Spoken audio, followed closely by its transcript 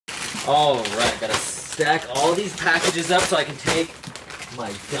Alright, gotta stack all these packages up so I can take my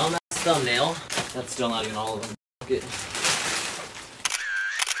dumbass thumbnail. That's still not even all of them. Good.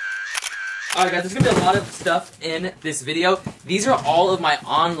 Alright guys, there's gonna be a lot of stuff in this video. These are all of my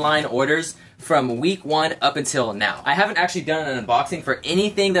online orders from week 1 up until now. I haven't actually done an unboxing for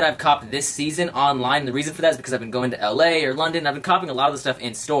anything that I've copped this season online. The reason for that is because I've been going to LA or London. I've been copying a lot of the stuff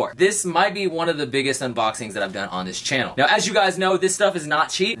in store. This might be one of the biggest unboxings that I've done on this channel. Now, as you guys know, this stuff is not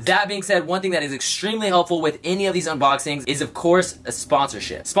cheap. That being said, one thing that is extremely helpful with any of these unboxings is, of course, a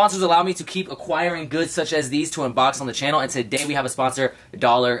sponsorship. Sponsors allow me to keep acquiring goods such as these to unbox on the channel, and today we have a sponsor,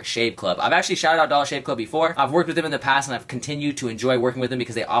 Dollar Shave Club. I've actually shouted out Dollar Shave Club before. I've worked with them in the past, and I've continued to enjoy working with them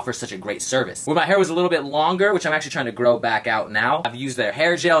because they offer such a great service. When my hair was a little bit longer, which I'm actually trying to grow back out now, I've used their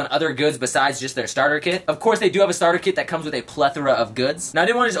hair gel and other goods besides just their starter kit. Of course, they do have a starter kit that comes with a plethora of goods. Now, I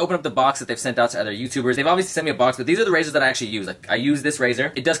didn't want to just open up the box that they've sent out to other YouTubers. They've obviously sent me a box, but these are the razors that I actually use. Like, I use this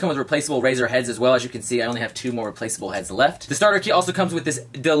razor. It does come with replaceable razor heads as well. As you can see, I only have 2 more replaceable heads left. The starter kit also comes with this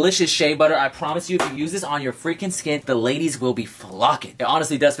delicious shea butter. I promise you, if you use this on your freaking skin, the ladies will be flocking. It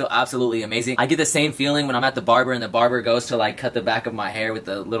honestly does feel absolutely amazing. I get the same feeling when I'm at the barber and the barber goes to like cut the back of my hair with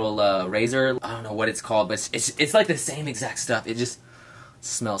the little razor. I don't know what it's called, but it's like the same exact stuff. It just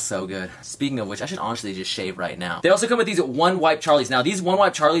smells so good. Speaking of which, I should honestly just shave right now. They also come with these One Wipe Charlies. Now, these One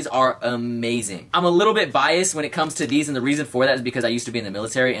Wipe Charlies are amazing. I'm a little bit biased when it comes to these, and the reason for that is because I used to be in the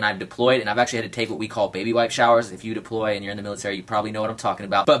military, and I've deployed, and I've actually had to take what we call baby wipe showers. If you deploy and you're in the military, you probably know what I'm talking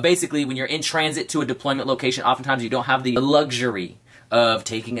about. But basically, when you're in transit to a deployment location, oftentimes you don't have the luxury of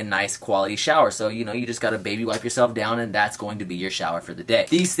taking a nice quality shower. So, you know, you just gotta baby wipe yourself down, and that's going to be your shower for the day.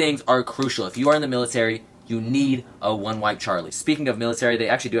 These things are crucial. If you are in the military, you need a One Wipe Charlie. Speaking of military, they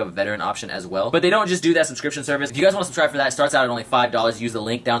actually do have a veteran option as well. But they don't just do that subscription service. If you guys want to subscribe for that, it starts out at only $5. Use the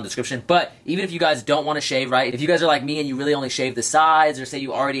link down in the description. But even if you guys don't want to shave, right? If you guys are like me and you really only shave the sides, or say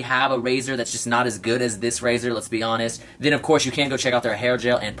you already have a razor that's just not as good as this razor, let's be honest, then of course you can go check out their hair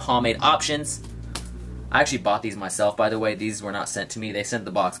gel and pomade options. I actually bought these myself, by the way. These were not sent to me. They sent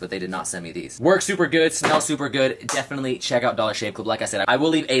the box, but they did not send me these. Work super good, smell super good. Definitely check out Dollar Shave Club. Like I said, I will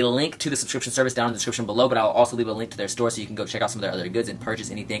leave a link to the subscription service down in the description below, but I'll also leave a link to their store so you can go check out some of their other goods and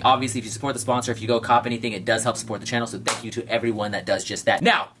purchase anything. Obviously, if you support the sponsor, if you go cop anything, it does help support the channel, so thank you to everyone that does just that.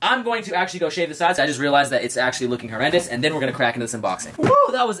 Now, I'm going to actually go shave the sides. I just realized that it's actually looking horrendous, and then we're going to crack into this unboxing. Woo,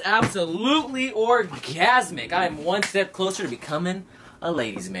 that was absolutely orgasmic. I am one step closer to becoming a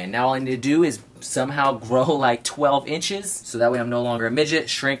ladies' man. Now all I need to do is somehow grow like 12 inches, so that way I'm no longer a midget,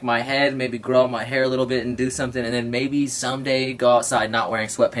 shrink my head, maybe grow my hair a little bit and do something, and then maybe someday go outside not wearing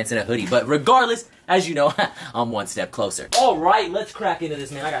sweatpants and a hoodie. But regardless, as you know, I'm one step closer. Alright, let's crack into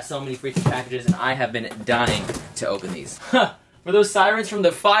this, man. I got so many freaking packages, and I have been dying to open these. Were those sirens from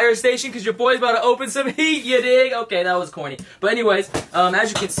the fire station? Because your boy's about to open some heat, you dig? Okay, that was corny. But anyways,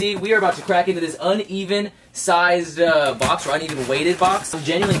 as you can see, we are about to crack into this uneven sized box, or uneven weighted box. I'm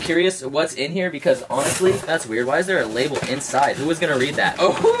genuinely curious what's in here because honestly, that's weird. Why is there a label inside? Who was gonna read that?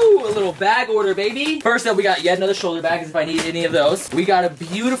 Oh, a little bag order, baby. First up, we got yet another shoulder bag as if I need any of those. We got a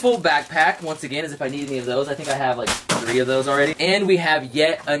beautiful backpack, once again, as if I need any of those. I think I have like 3 of those already. And we have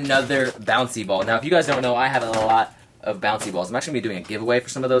yet another bouncy ball. Now, if you guys don't know, I have a lot of bouncy balls. I'm actually gonna be doing a giveaway for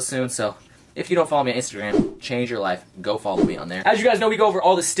some of those soon, so if you don't follow me on Instagram, change your life, go follow me on there. As you guys know, we go over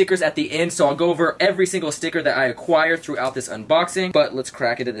all the stickers at the end, so I'll go over every single sticker that I acquired throughout this unboxing, but let's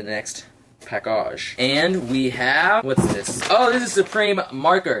crack into the next package. And we have, what's this? Oh, this is Supreme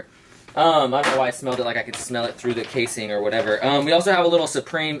marker. I don't know why I smelled it like I could smell it through the casing or whatever. We also have a little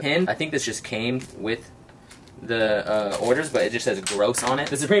Supreme pin. I think this just came with the orders, but it just says gross on it.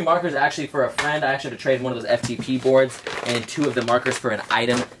 The Supreme marker is actually for a friend. I actually had to trade one of those FTP boards and 2 of the markers for an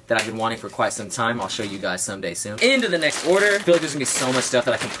item that I've been wanting for quite some time. I'll show you guys someday soon. Into the next order. I feel like there's gonna be so much stuff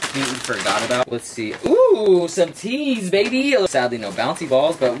that I completely forgot about. Let's see. Ooh, some teas, baby. Sadly, no bouncy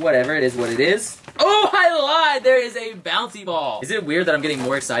balls, but whatever. It is what it is. Oh, I lied! There is a bouncy ball! Is it weird that I'm getting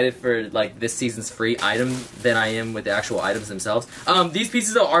more excited for like this season's free item than I am with the actual items themselves? These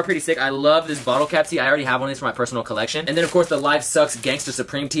pieces though are pretty sick. I love this bottle cap tee. I already have one of these for my personal collection. And then of course the Life Sucks Gangster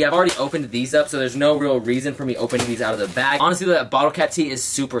Supreme tee. I've already opened these up, so there's no real reason for me opening these out of the bag. Honestly, that bottle cap tee is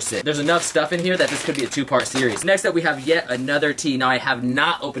super sick. There's enough stuff in here that this could be a 2-part series. Next up, we have yet another tee. Now, I have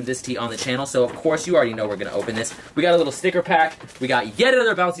not opened this tee on the channel, so of course you already know we're gonna open this. We got a little sticker pack. We got yet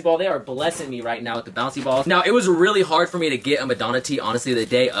another bouncy ball. They are blessing me right now with the bouncy balls. Now, it was really hard for me to get a Madonna tee, honestly, the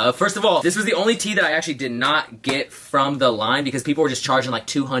day of. First of all, this was the only tee that I actually did not get from the line because people were just charging like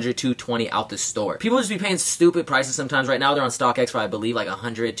 $200, $220 out the store. People just be paying stupid prices sometimes. Right now, they're on StockX for, I believe, like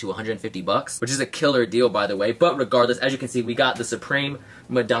 $100 to $150 bucks, which is a killer deal, by the way. But regardless, as you can see, we got the Supreme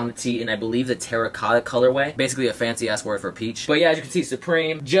Madonna tee in, I believe, the terracotta colorway. Basically a fancy ass word for peach. But yeah, as you can see,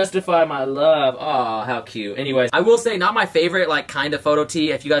 Supreme, Justify My Love. Oh, how cute. Anyways, I will say not my favorite like kind of photo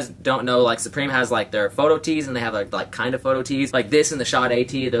tee. If you guys don't know, like Supreme has like their photo tees and they have like kind of photo tees. Like this and the Sade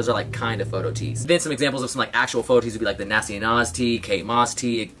tee, those are like kind of photo tees. Then some examples of some like actual photo tees would be like the Nasty Nas tee, Kate Moss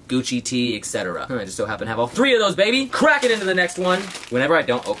tee, Gucci tee, etc. I just so happen to have all 3 of those, baby. Crack it into the next one. Whenever I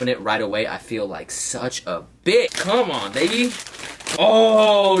don't open it right away, I feel like such a bitch. Come on, baby.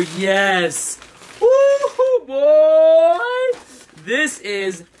 Oh, yes. Woo, boy. This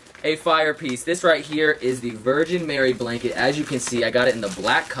is a fire piece. This right here is the Virgin Mary blanket. As you can see, I got it in the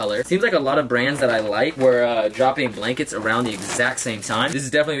black color. Seems like a lot of brands that I like were dropping blankets around the exact same time. This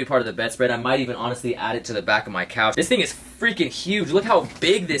is definitely gonna be part of the bedspread. I might even honestly add it to the back of my couch. This thing is freaking huge. Look how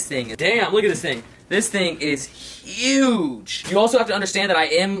big this thing is. Damn, look at this thing. This thing is huge. You also have to understand that I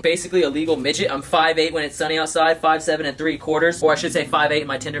am basically a legal midget. I'm 5'8" when it's sunny outside, 5'7"3/4, or I should say 5'8" in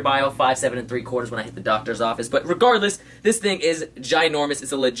my Tinder bio, 5'7"3/4 when I hit the doctor's office. But regardless, this thing is ginormous.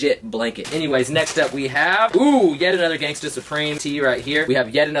 It's a legit blanket. Anyways, next up we have, ooh, yet another Gangsta Supreme tee right here. We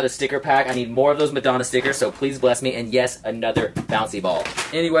have yet another sticker pack. I need more of those Madonna stickers, so please bless me. And yes, another bouncy ball.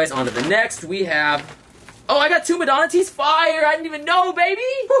 Anyways, on to the next. We have, oh, I got 2 Madonna tees. Fire! I didn't even know, baby!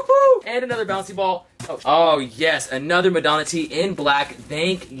 Woohoo! And another bouncy ball. Oh, yes, another Madonna tee in black.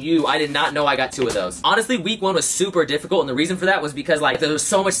 Thank you. I did not know I got 2 of those. Honestly, week 1 was super difficult, and the reason for that was because, like, there was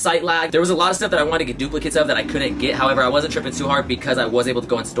so much site lag. There was a lot of stuff that I wanted to get duplicates of that I couldn't get. However, I wasn't tripping too hard because I was able to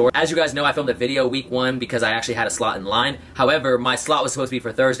go in store. As you guys know, I filmed a video week 1 because I actually had a slot in line. However, my slot was supposed to be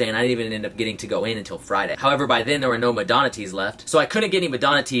for Thursday, and I didn't even end up getting to go in until Friday. However, by then, there were no Madonna tees left, so I couldn't get any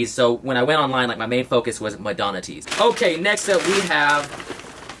Madonna tees, so when I went online, like, my main focus was Madonna tees. Okay, next up, we have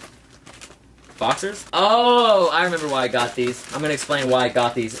boxers? Oh, I remember why I got these. I'm gonna explain why I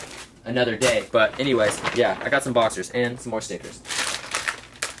got these another day. But anyways, yeah, I got some boxers and some more stickers.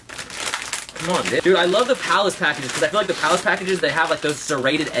 Come on, dude. I love the Palace packages because I feel like the Palace packages, they have like those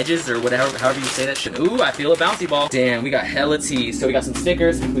serrated edges or whatever, however you say that shit. Ooh, I feel a bouncy ball. Damn, we got hella tees. So we got some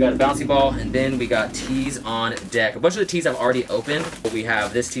stickers, we got a bouncy ball, and then we got tees on deck. A bunch of the tees I've already opened. We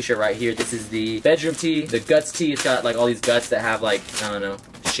have this t-shirt right here. This is the bedroom tee, the guts tee. It's got like all these guts that have like, I don't know,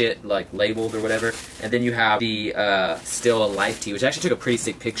 shit like labeled or whatever. And then you have the Still Alive tee, which I actually took a pretty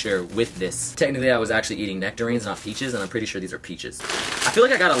sick picture with this. Technically, I was actually eating nectarines, not peaches, and I'm pretty sure these are peaches. I feel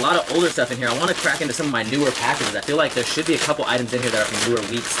like I got a lot of older stuff in here. I want to crack into some of my newer packages. I feel like there should be a couple items in here that are from newer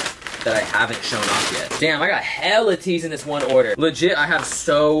weeks that I haven't shown off yet. Damn, I got hella tees in this one order. Legit, I have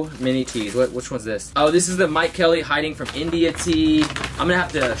so many tees. Which one's this? Oh, this is the Mike Kelly Hiding from India tee. I'm gonna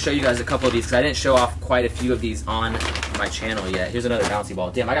have to show you guys a couple of these because I didn't show off quite a few of these on my channel yet. Here's another bouncy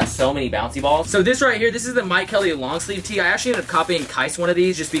ball. Damn, I got so many bouncy balls. So this right here, this is the Mike Kelly long sleeve tee. I actually ended up copying Kais one of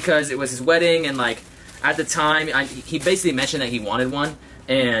these just because it was his wedding and like at the time, he basically mentioned that he wanted one.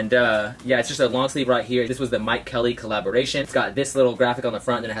 And yeah, it's just a long sleeve right here. This was the Mike Kelly collaboration. It's got this little graphic on the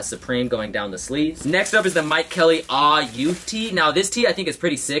front, and then it has Supreme going down the sleeves. Next up is the Mike Kelly Youth tee. Now this tee I think is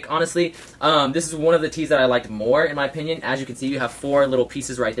pretty sick, honestly. This is one of the tees that I liked more in my opinion. As you can see, you have 4 little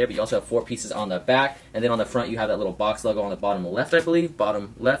pieces right there, but you also have 4 pieces on the back. And then on the front, you have that little box logo on the bottom left, I believe.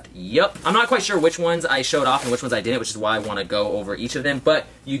 Bottom left, yep. I'm not quite sure which ones I showed off and which ones I didn't, which is why I want to go over each of them. But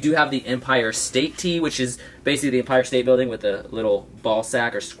you do have the Empire State tee, which is basically the Empire State Building with a little ball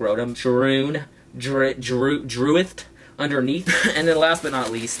sack or scrotum druith underneath. And then last but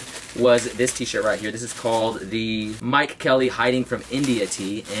not least was this t-shirt right here. This is called the Mike Kelly Hiding from India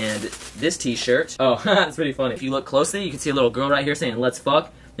tee. And this t-shirt, oh, it's pretty funny. If you look closely, you can see a little girl right here saying, "Let's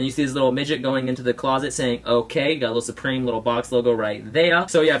fuck." Then you see this little midget going into the closet saying, "Okay." Got a little Supreme little box logo right there.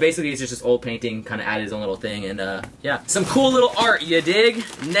 So yeah, basically it's just this old painting, kind of added his own little thing. And yeah, some cool little art, you dig?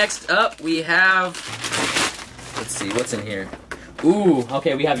 Next up, we have, let's see, what's in here? Ooh,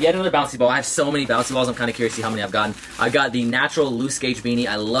 okay, we have yet another bouncy ball. I have so many bouncy balls, I'm kind of curious to see how many I've gotten. I got the natural loose gauge beanie.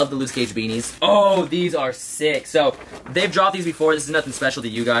 I love the loose gauge beanies. Oh, these are sick. So, they've dropped these before. This is nothing special to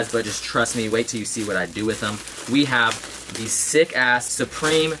you guys, but just trust me, wait till you see what I do with them. We have these sick-ass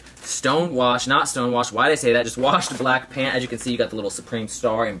Supreme stone wash, not stone wash, why did I say that? Just washed black pant. As you can see, you got the little Supreme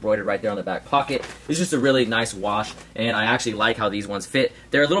star embroidered right there on the back pocket. It's just a really nice wash, and I actually like how these ones fit.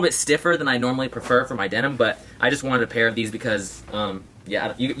 They're a little bit stiffer than I normally prefer for my denim, but I just wanted a pair of these because,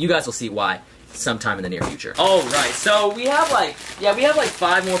 yeah, you guys will see why sometime in the near future. All right, so we have like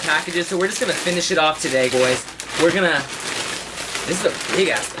 5 more packages, so we're just gonna finish it off today, boys. We're gonna, this is a big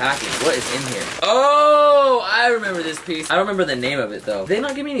ass package. What is in here? Oh, I remember this piece. I don't remember the name of it though. Did they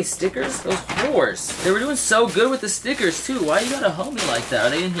not give me any stickers? Those whores. They were doing so good with the stickers too. Why you gotta help me like that? Are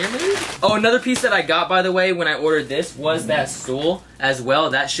they in here maybe? Oh, another piece that I got, by the way, when I ordered this was that stool as well.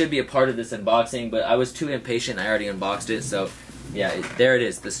 That should be a part of this unboxing, but I was too impatient. I already unboxed it, so Yeah, there it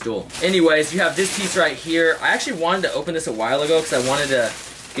is, the stool. Anyways, you have this piece right here. I actually wanted to open this a while ago because I wanted to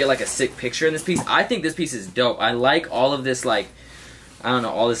get like a sick picture in this piece. I think this piece is dope. I like all of this like, I don't know,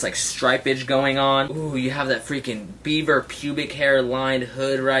 all this like stripage going on. Ooh, you have that freaking beaver pubic hair lined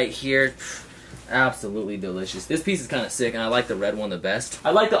hood right here. Absolutely delicious. This piece is kind of sick, and I like the red one the best.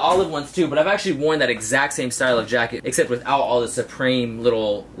 I like the olive ones too, but I've actually worn that exact same style of jacket, except without all the Supreme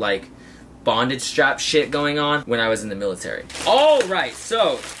little like bondage strap shit going on when I was in the military. Alright,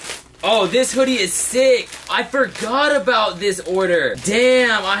 so, oh, this hoodie is sick. I forgot about this order.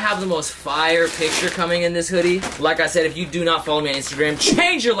 Damn, I have the most fire picture coming in this hoodie. Like I said, if you do not follow me on Instagram,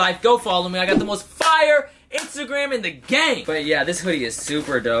 change your life, go follow me. I got the most fire Instagram in the game. But yeah, this hoodie is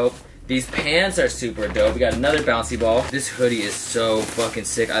super dope. These pants are super dope. We got another bouncy ball. This hoodie is so fucking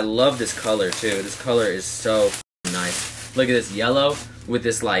sick. I love this color too. This color is so nice. Look at this yellow with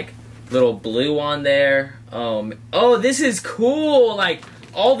this like little blue on there. Oh, this is cool. Like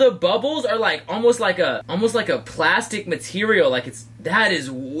all the bubbles are like almost like a plastic material. Like that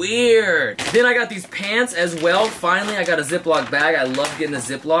is weird. Then I got these pants as well. Finally, I got a Ziploc bag. I love getting the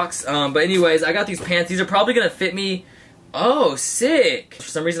Ziplocs. But anyways, I got these pants. These are probably gonna fit me. Oh, sick. For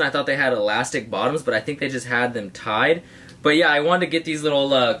some reason I thought they had elastic bottoms, but I think they just had them tied. But yeah, I wanted to get these little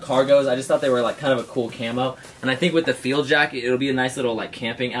cargos. I just thought they were like kind of a cool camo. And I think with the field jacket, it'll be a nice little like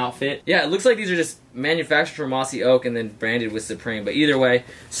camping outfit. Yeah, it looks like these are just manufactured from Mossy Oak and then branded with Supreme. But either way,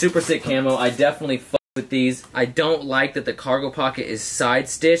 super sick camo. I definitely fuck with these. I don't like that the cargo pocket is side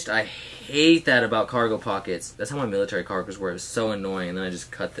stitched. I hate that about cargo pockets. That's how my military cargos were. It was so annoying, and then I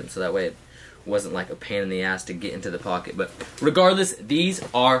just cut them so that way it wasn't like a pain in the ass to get into the pocket. But regardless, these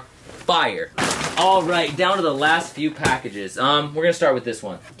are fire. Alright, down to the last few packages. We're gonna start with this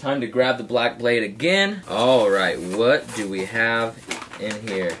one. Time to grab the black blade again. Alright, what do we have in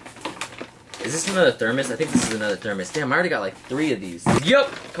here? Is this another thermos? I think this is another thermos. Damn, I already got like 3 of these. Yup,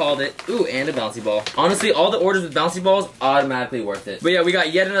 called it. Ooh, and a bouncy ball. Honestly, all the orders with bouncy balls, automatically worth it. But yeah, we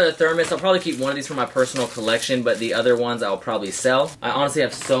got yet another thermos. I'll probably keep one of these for my personal collection, but the other ones I'll probably sell. I honestly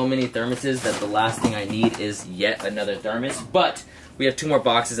have so many thermoses that the last thing I need is yet another thermos. But we have 2 more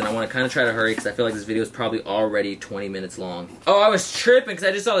boxes, and I want to kind of try to hurry because I feel like this video is probably already 20 minutes long. Oh, I was tripping because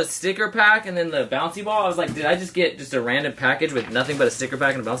I just saw the sticker pack and then the bouncy ball. I was like, did I just get just a random package with nothing but a sticker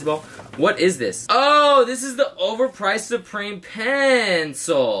pack and a bouncy ball? What is this? Oh, this is the overpriced Supreme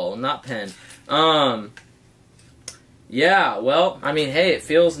pencil. Not pen. Yeah, well, I mean, hey, it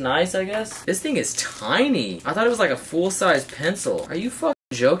feels nice, I guess. This thing is tiny. I thought it was like a full-size pencil. Are you fucking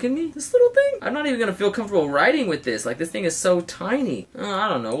joking me? This little thing? I'm not even gonna feel comfortable writing with this. Like, this thing is so tiny. I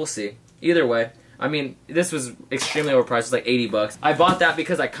don't know, we'll see. Either way, I mean, this was extremely overpriced. It was like 80 bucks. I bought that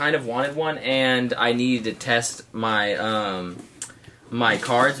because I kind of wanted one, and I needed to test my, my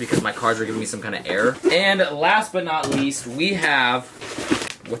cards because my cards were giving me some kind of error. And last but not least, we have,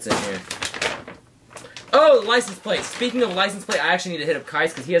 what's in here? Oh, license plate. Speaking of license plate, I actually need to hit up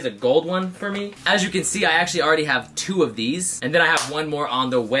Kais because he has a gold one for me. As you can see, I actually already have 2 of these, and then I have 1 more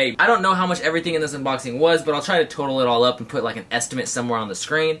on the way. I don't know how much everything in this unboxing was, but I'll try to total it all up and put like an estimate somewhere on the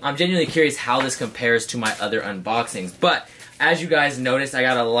screen. I'm genuinely curious how this compares to my other unboxings, but as you guys noticed, I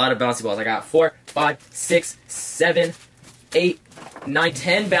got a lot of bouncy balls. I got 4, 5, 6, 7, 8, 9,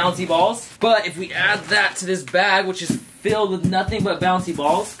 10 bouncy balls. But if we add that to this bag, which is filled with nothing but bouncy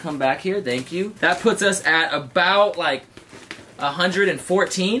balls, come back here, thank you. That puts us at about like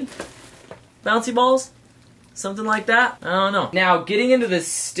 114 bouncy balls. Something like that? I don't know. Now, getting into the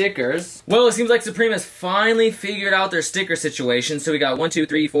stickers. Well, it seems like Supreme has finally figured out their sticker situation. So we got 1, 2,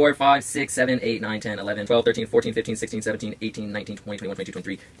 3, 4, 5, 6, 7, 8, 9, 10, 11, 12, 13, 14, 15, 16, 17, 18, 19, 20, 21, 22,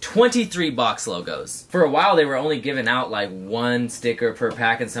 23. 23 box logos. For a while, they were only giving out like 1 sticker per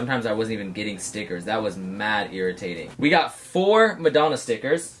pack, and sometimes I wasn't even getting stickers. That was mad irritating. We got 4 Madonna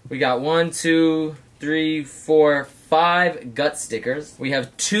stickers. We got 1, 2, 3, 4, 5 gut stickers. We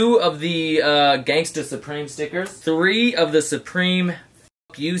have 2 of the Gangsta Supreme stickers. 3 of the Supreme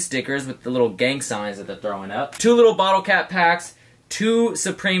F You stickers with the little gang signs that they're throwing up. 2 little bottle cap packs. 2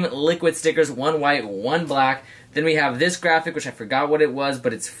 Supreme liquid stickers, 1 white, 1 black. Then we have this graphic, which I forgot what it was,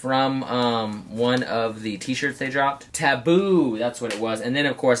 but it's from one of the t-shirts they dropped. Taboo, that's what it was. And then,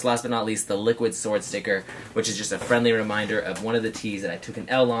 of course, last but not least, the liquid sword sticker, which is just a friendly reminder of one of the tees that I took an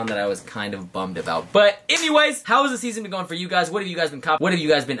L on that I was kind of bummed about. But anyways, how has the season been going for you guys? What have you guys been copying? What have you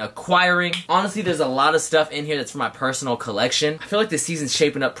guys been acquiring? Honestly, there's a lot of stuff in here that's for my personal collection. I feel like the season's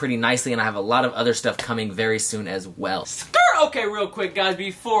shaping up pretty nicely, and I have a lot of other stuff coming very soon as well. Okay, real quick, guys,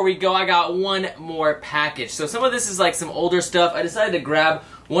 before we go, I got 1 more package. So some of this is like some older stuff. I decided to grab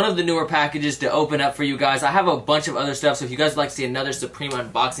one of the newer packages to open up for you guys. I have a bunch of other stuff, so if you guys would like to see another Supreme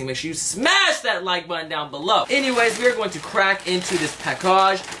unboxing, make sure you smash that like button down below. Anyways, we are going to crack into this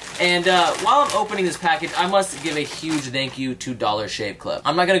package. And while I'm opening this package, I must give a huge thank you to Dollar Shave Club.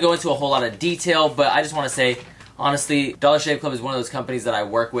 I'm not going to go into a whole lot of detail, but I just want to say, honestly, Dollar Shave Club is one of those companies that I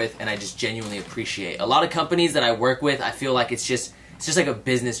work with and I just genuinely appreciate. A lot of companies that I work with, I feel like it's just like a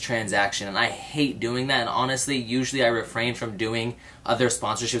business transaction, and I hate doing that. And honestly, usually I refrain from doing other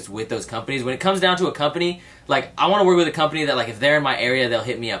sponsorships with those companies. When it comes down to a company, like, I want to work with a company that, like, if they're in my area, they'll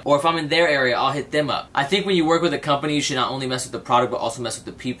hit me up. Or if I'm in their area, I'll hit them up. I think when you work with a company, you should not only mess with the product, but also mess with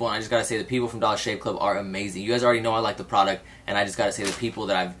the people. And I just gotta say, the people from Dollar Shave Club are amazing. You guys already know I like the product, and I just gotta say, the people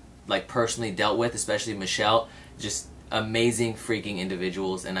that I've, like, personally dealt with, especially Michelle, just amazing freaking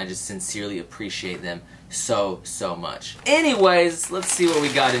individuals, and I just sincerely appreciate them so much. Anyways, let's see what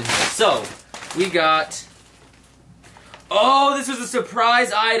we got in here. So, we got... Oh, this was a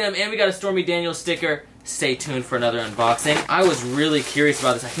surprise item, and we got a Stormy Daniels sticker. Stay tuned for another unboxing. I was really curious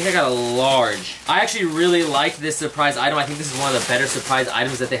about this. I think I got a large. I actually really liked this surprise item. I think this is one of the better surprise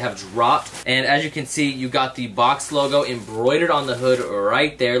items that they have dropped. And as you can see, you got the box logo embroidered on the hood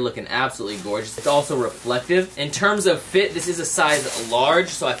right there, looking absolutely gorgeous. It's also reflective. In terms of fit, this is a size large,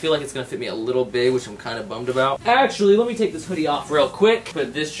 so I feel like it's gonna fit me a little big, which I'm kind of bummed about. Actually, let me take this hoodie off real quick.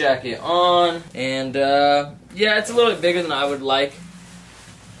 Put this jacket on, and yeah, it's a little bit bigger than I would like.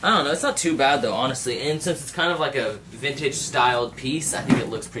 I don't know, it's not too bad though, honestly, and since it's kind of like a vintage styled piece, I think it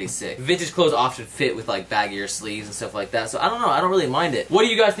looks pretty sick. Vintage clothes often fit with like baggier sleeves and stuff like that, so I don't know, I don't really mind it. What do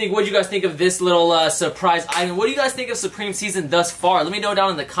you guys think? What do you guys think of this little surprise item? What do you guys think of Supreme season thus far? Let me know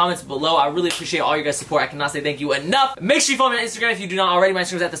down in the comments below. I really appreciate all your guys' support. I cannot say thank you enough. Make sure you follow me on Instagram if you do not already. My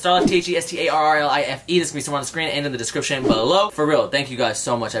Instagram is at TheStarLife, TheStarlife. This can be somewhere on the screen and in the description below. For real, thank you guys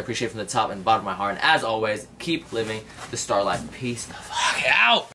so much. I appreciate it from the top and bottom of my heart, and as always, keep living the Star Life. Peace the fuck out.